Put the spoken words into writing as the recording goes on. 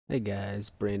Hey guys,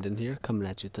 Brandon here, coming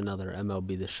at you with another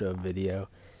MLB The Show video,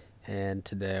 and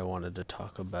today I wanted to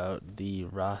talk about the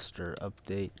roster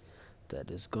update that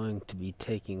is going to be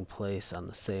taking place on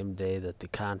the same day that the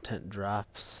content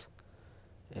drops,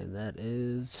 and that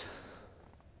is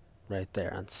right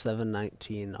there on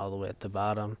 7/19 all the way at the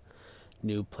bottom,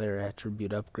 new player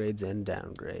attribute upgrades and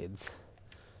downgrades.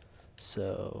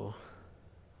 So,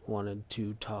 wanted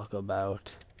to talk about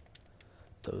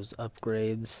those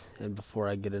upgrades, and before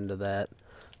I get into that,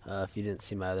 if you didn't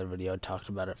see my other video, I talked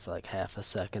about it for like half a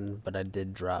second, but I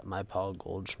did drop my Paul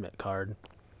Goldschmidt card.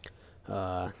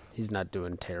 He's not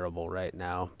doing terrible right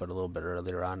now, but a little bit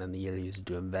earlier on in the year he was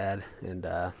doing bad, and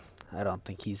I don't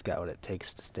think he's got what it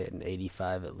takes to stay at an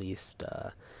 85 at least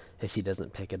if he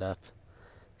doesn't pick it up.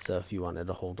 So if you wanted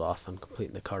to hold off on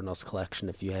completing the Cardinals collection,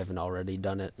 if you haven't already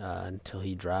done it until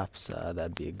he drops,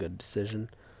 that'd be a good decision.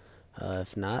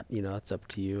 If not, it's up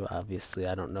to you. Obviously,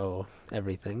 I don't know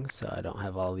everything, so I don't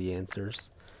have all the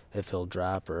answers. If he'll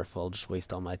drop or if I'll just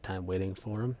waste all my time waiting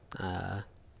for him.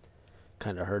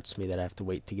 Kind of hurts me that I have to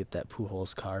wait to get that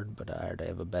Pujols card, but I already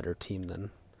have a better team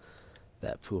than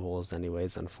that Pujols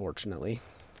anyways, unfortunately.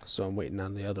 So I'm waiting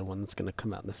on the other one that's going to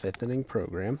come out in the 5th inning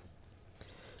program.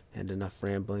 And enough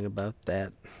rambling about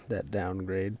that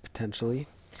downgrade, potentially.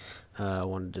 I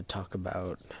wanted to talk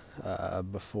about,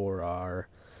 before our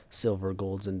silver,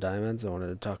 golds, and diamonds, I wanted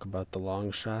to talk about the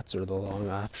long shots or the long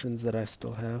options that I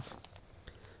still have.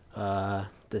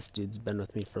 This dude's been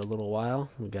with me for a little while.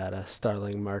 We got a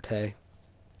Starling Marte.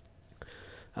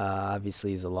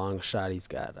 Obviously he's a long shot. He's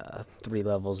got 3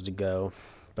 levels to go,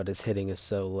 but his hitting is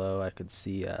so low. I could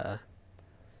see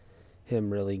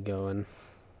him really going.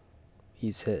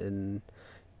 He's hitting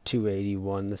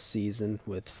 281 this season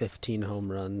with 15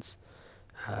 home runs.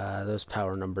 Those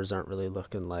power numbers aren't really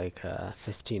looking like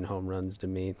 15 home runs to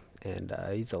me, and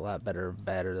he's a lot better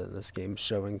batter than this game's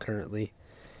showing currently.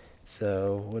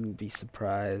 So wouldn't be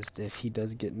surprised if he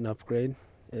does get an upgrade.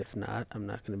 If not, I'm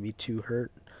not going to be too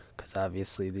hurt, because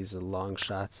obviously these are long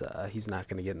shots. He's not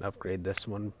going to get an upgrade this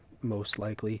one, most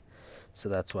likely. So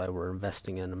that's why we're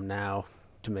investing in him now,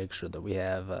 to make sure that we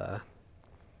have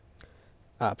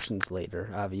options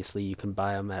later. Obviously you can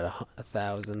buy them at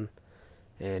 1,000.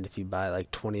 And if you buy like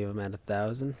 20 of them at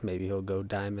 1,000, maybe he'll go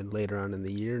diamond later on in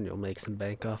the year and you'll make some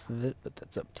bank off of it, but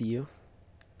that's up to you.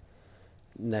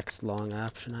 Next long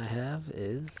option I have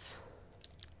is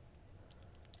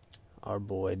our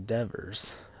boy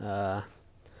Devers.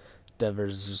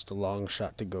 Devers is just a long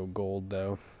shot to go gold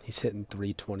though. He's hitting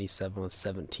 327 with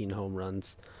 17 home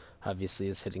runs. Obviously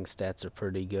his hitting stats are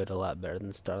pretty good, a lot better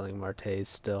than Starling Marte's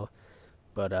still.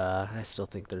 But I still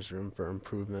think there's room for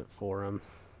improvement for him.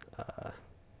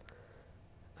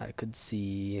 I could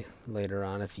see later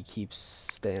on, if he keeps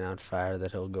staying on fire,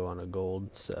 that he'll go on a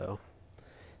gold, so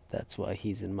that's why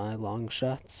he's in my long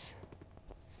shots.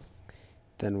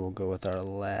 Then we'll go with our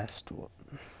last one.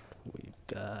 We've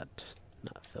got,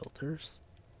 not filters,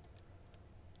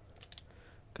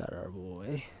 got our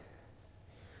boy,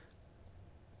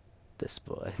 this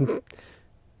boy,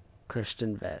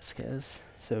 Christian Vasquez.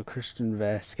 So Christian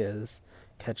Vasquez,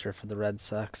 catcher for the Red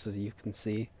Sox, as you can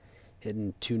see,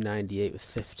 hitting 298 with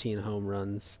 15 home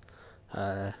runs.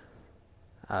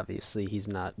 Obviously he's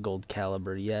not gold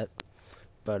caliber yet,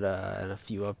 but in a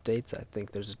few updates I think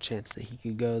there's a chance that he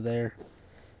could go there,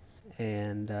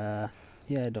 and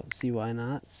yeah, I don't see why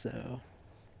not. So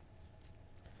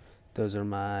those are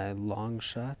my long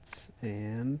shots,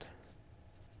 and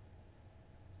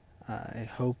I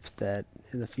hope that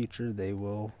in the future they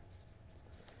will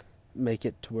make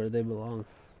it to where they belong.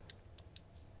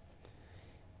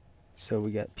 So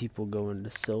we got people going to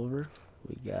silver.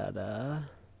 We got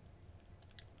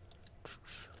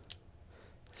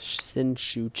Sin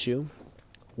Chu,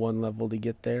 1 level to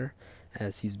get there,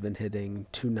 as he's been hitting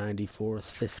 294 with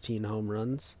 15 home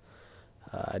runs.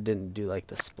 I didn't do like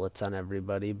the splits on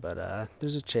everybody, but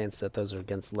there's a chance that those are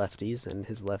against lefties and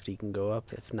his lefty can go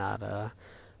up. If not, I'm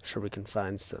sure we can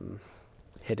find some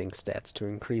hitting stats to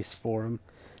increase for him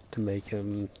to make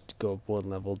him go up 1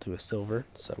 level to a silver,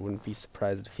 so I wouldn't be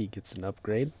surprised if he gets an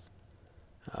upgrade.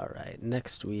 Alright,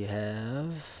 next we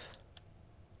have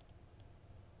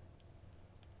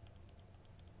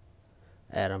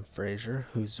Adam Frazier,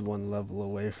 who's 1 level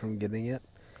away from getting it,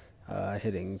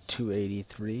 hitting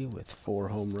 283 with 4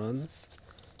 home runs,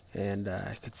 and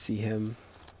I could see him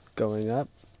going up.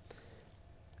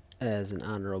 As an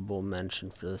honorable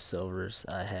mention for the silvers,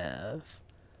 I have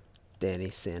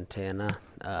Danny Santana.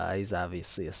 He's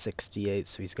obviously a 68,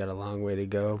 so he's got a long way to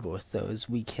go, but with those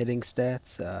weak hitting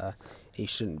stats, he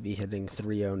shouldn't be hitting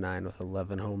 309 with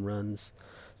 11 home runs.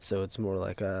 so it's more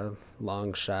like a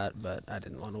long shot, but I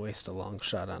didn't want to waste a long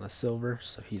shot on a silver,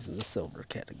 so he's in the silver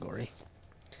category.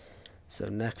 So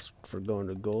next, for going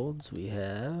to golds, we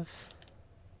have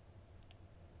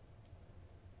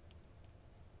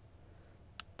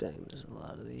dang, there's a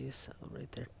lot of these. Oh,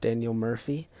 right there, Daniel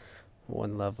Murphy,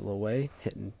 one level away,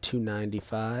 hitting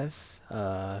 295,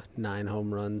 9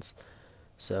 home runs.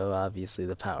 So obviously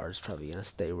the power is probably gonna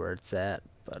stay where it's at,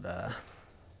 but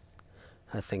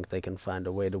I think they can find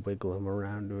a way to wiggle him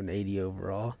around to an 80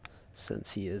 overall,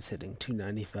 since he is hitting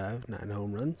 295, 9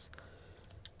 home runs.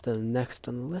 Then next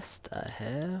on the list, I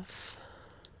have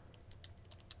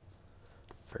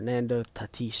Fernando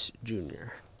Tatis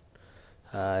Jr.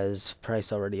 His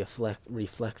price already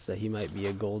reflects that he might be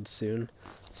a gold soon,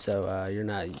 so you're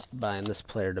not buying this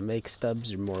player to make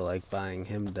stubs, you're more like buying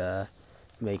him to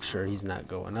make sure he's not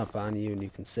going up on you and you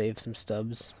can save some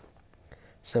stubs.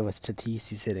 So with Tatis,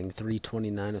 he's hitting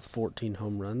 329 with 14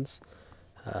 home runs.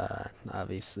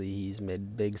 Obviously, he's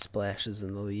made big splashes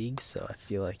in the league, so I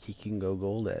feel like he can go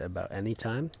gold at about any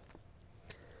time.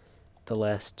 The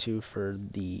last two for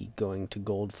the going to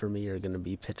gold for me are going to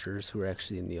be pitchers who are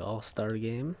actually in the All-Star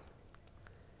game.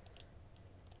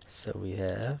 So we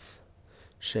have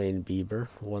Shane Bieber,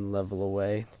 one level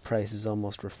away. Price is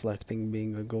almost reflecting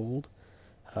being a gold.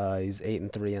 He's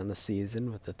 8-3 on the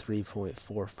season with a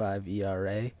 3.45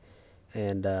 ERA,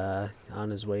 and on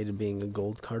his way to being a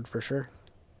gold card for sure.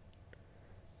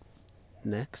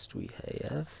 Next, we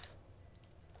have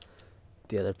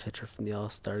the other pitcher from the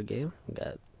All-Star game. We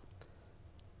got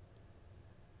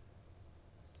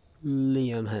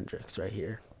Liam Hendricks right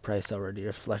here. Price already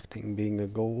reflecting being a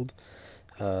gold.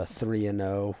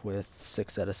 3-0 with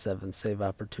 6 out of 7 save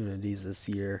opportunities this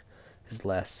year. His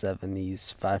last 7,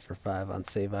 he's 5 for 5 on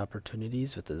save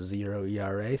opportunities with a 0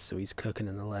 ERA, so he's cooking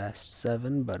in the last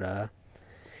 7, but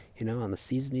you know, on the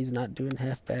season he's not doing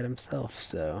half bad himself.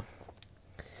 So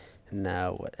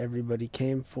now what everybody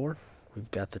came for,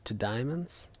 we've got the 2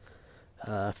 diamonds.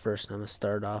 First I'm going to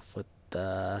start off with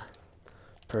the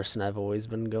person I've always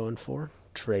been going for,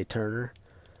 Trey Turner.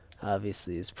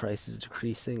 Obviously his price is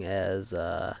decreasing as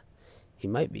he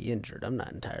might be injured, I'm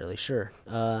not entirely sure.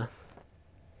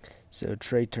 So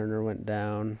Trey Turner went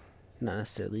down, not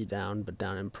necessarily down, but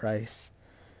down in price.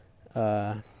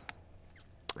 I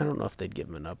don't know if they'd give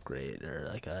him an upgrade or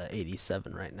like a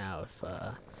 87 right now if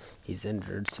he's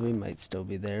injured, so he might still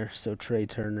be there. So Trey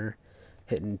Turner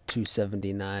hitting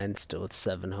 279, still with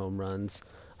 7 home runs.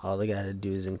 All they got to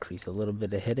do is increase a little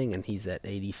bit of hitting, and he's at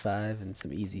 85, and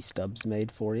some easy stubs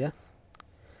made for you.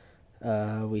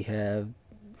 We have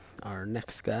our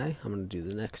next guy. I'm going to do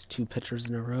the next 2 pitchers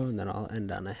in a row, and then I'll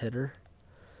end on a hitter.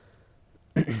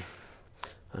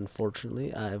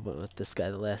 Unfortunately, I went with this guy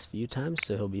the last few times,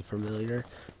 so he'll be familiar.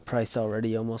 Price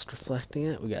already almost reflecting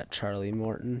it. We got Charlie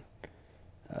Morton.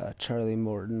 Charlie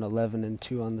Morton,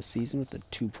 11-2 on the season with a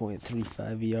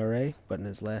 2.35 ERA, but in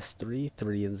his last 3,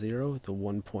 3-0 with a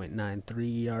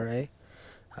 1.93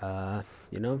 ERA.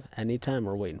 You know, anytime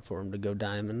we're waiting for him to go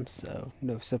diamond, so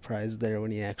no surprise there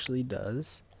when he actually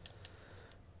does.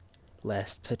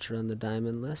 Last pitcher on the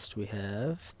diamond list, we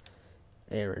have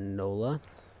Aaron Nola.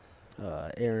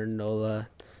 Aaron Nola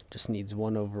just needs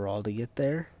 1 overall to get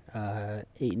there.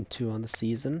 8-2 on the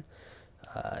season.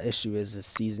 Issue is his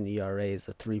season ERA is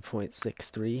a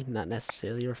 3.63, not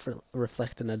necessarily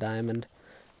reflecting a diamond,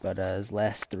 but his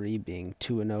last 3 being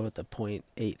 2-0 with a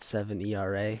 .87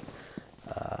 ERA.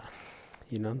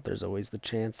 You know, there's always the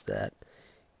chance that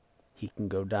he can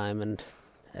go diamond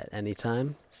at any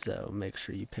time, so make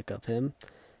sure you pick up him.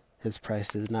 His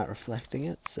price is not reflecting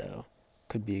it, so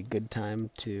could be a good time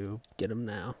to get him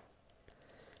now.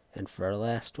 And for our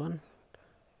last one,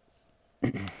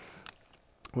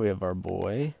 we have our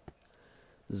boy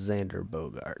Xander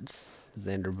Bogaerts.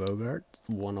 Xander Bogaerts,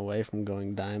 1 away from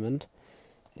going diamond,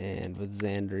 and with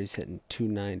Xander he's hitting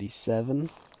 297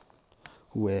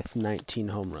 with 19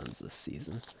 home runs this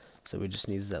season. So he just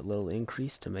needs that little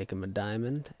increase to make him a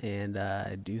diamond, and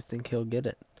I do think he'll get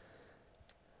it.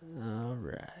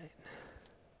 Alright.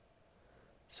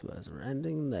 So as we're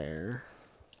ending there,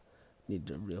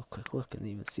 need a real quick look and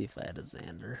even see if I had a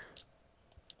Xander.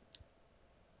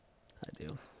 I do.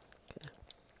 Okay.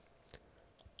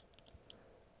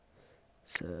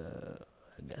 So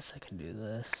I guess I can do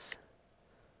this.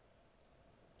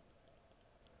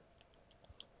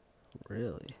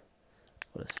 Really?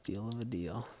 What a steal of a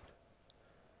deal.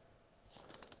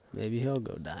 Maybe he'll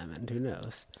go diamond, who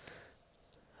knows.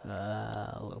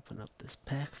 I'll open up this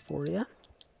pack for you.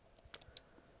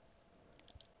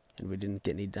 And we didn't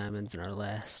get any diamonds in our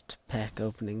last pack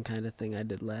opening kind of thing I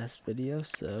did last video,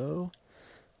 so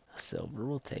a silver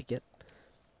will take it.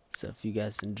 So if you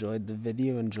guys enjoyed the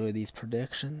video, enjoy these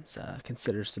predictions,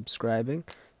 consider subscribing.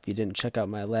 If you didn't check out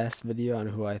my last video on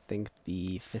who I think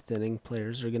the 5th inning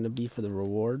players are going to be for the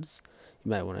rewards, you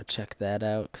might want to check that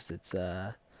out, because it's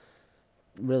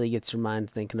really gets your mind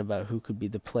thinking about who could be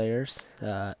the players.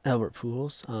 Albert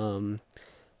Pujols.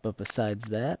 But besides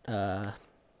that,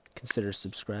 consider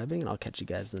subscribing, and I'll catch you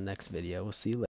guys in the next video. We'll see you later.